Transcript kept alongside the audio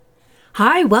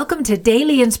Hi, welcome to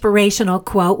Daily Inspirational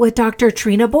Quote with Dr.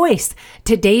 Trina Boyce.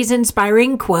 Today's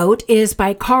inspiring quote is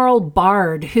by Karl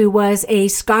Bard, who was a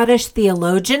Scottish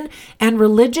theologian and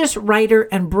religious writer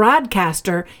and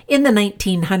broadcaster in the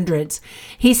 1900s.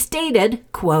 He stated,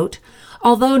 quote,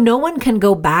 "Although no one can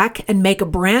go back and make a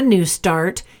brand new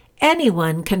start,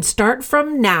 anyone can start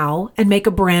from now and make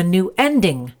a brand new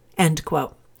ending," end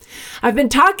quote. I've been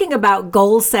talking about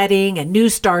goal setting and new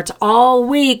starts all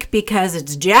week because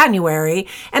it's January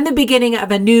and the beginning of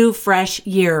a new, fresh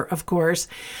year, of course.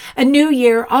 A new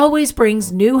year always brings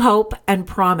new hope and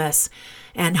promise.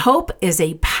 And hope is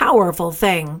a powerful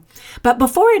thing. But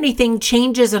before anything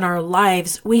changes in our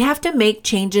lives, we have to make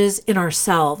changes in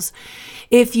ourselves.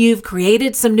 If you've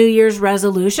created some New Year's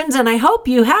resolutions, and I hope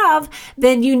you have,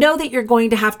 then you know that you're going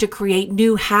to have to create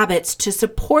new habits to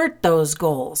support those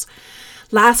goals.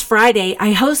 Last Friday,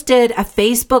 I hosted a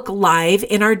Facebook Live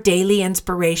in our Daily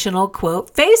Inspirational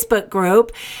Quote Facebook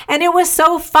group, and it was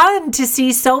so fun to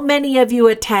see so many of you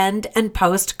attend and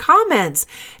post comments.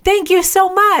 Thank you so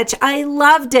much. I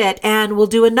loved it, and we'll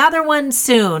do another one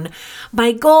soon.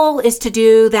 My goal is to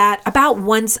do that about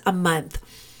once a month.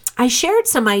 I shared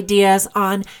some ideas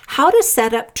on how to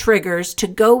set up triggers to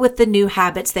go with the new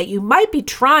habits that you might be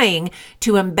trying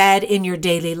to embed in your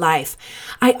daily life.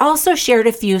 I also shared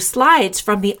a few slides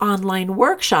from the online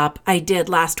workshop I did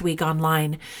last week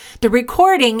online. The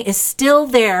recording is still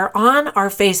there on our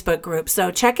Facebook group,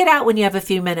 so check it out when you have a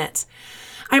few minutes.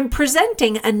 I'm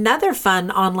presenting another fun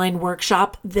online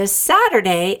workshop this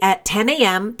Saturday at 10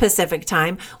 a.m. Pacific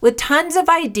time with tons of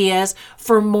ideas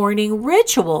for morning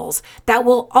rituals that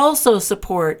will also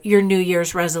support your New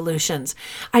Year's resolutions.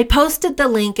 I posted the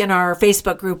link in our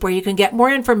Facebook group where you can get more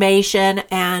information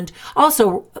and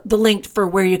also the link for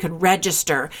where you can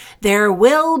register. There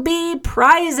will be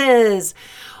prizes.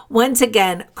 Once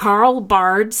again, Karl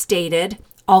Bard stated,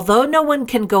 "Although no one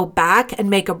can go back and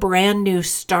make a brand new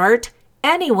start,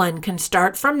 anyone can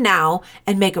start from now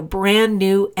and make a brand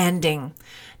new ending."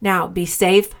 Now, be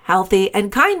safe, healthy,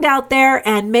 and kind out there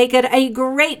and make it a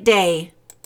great day.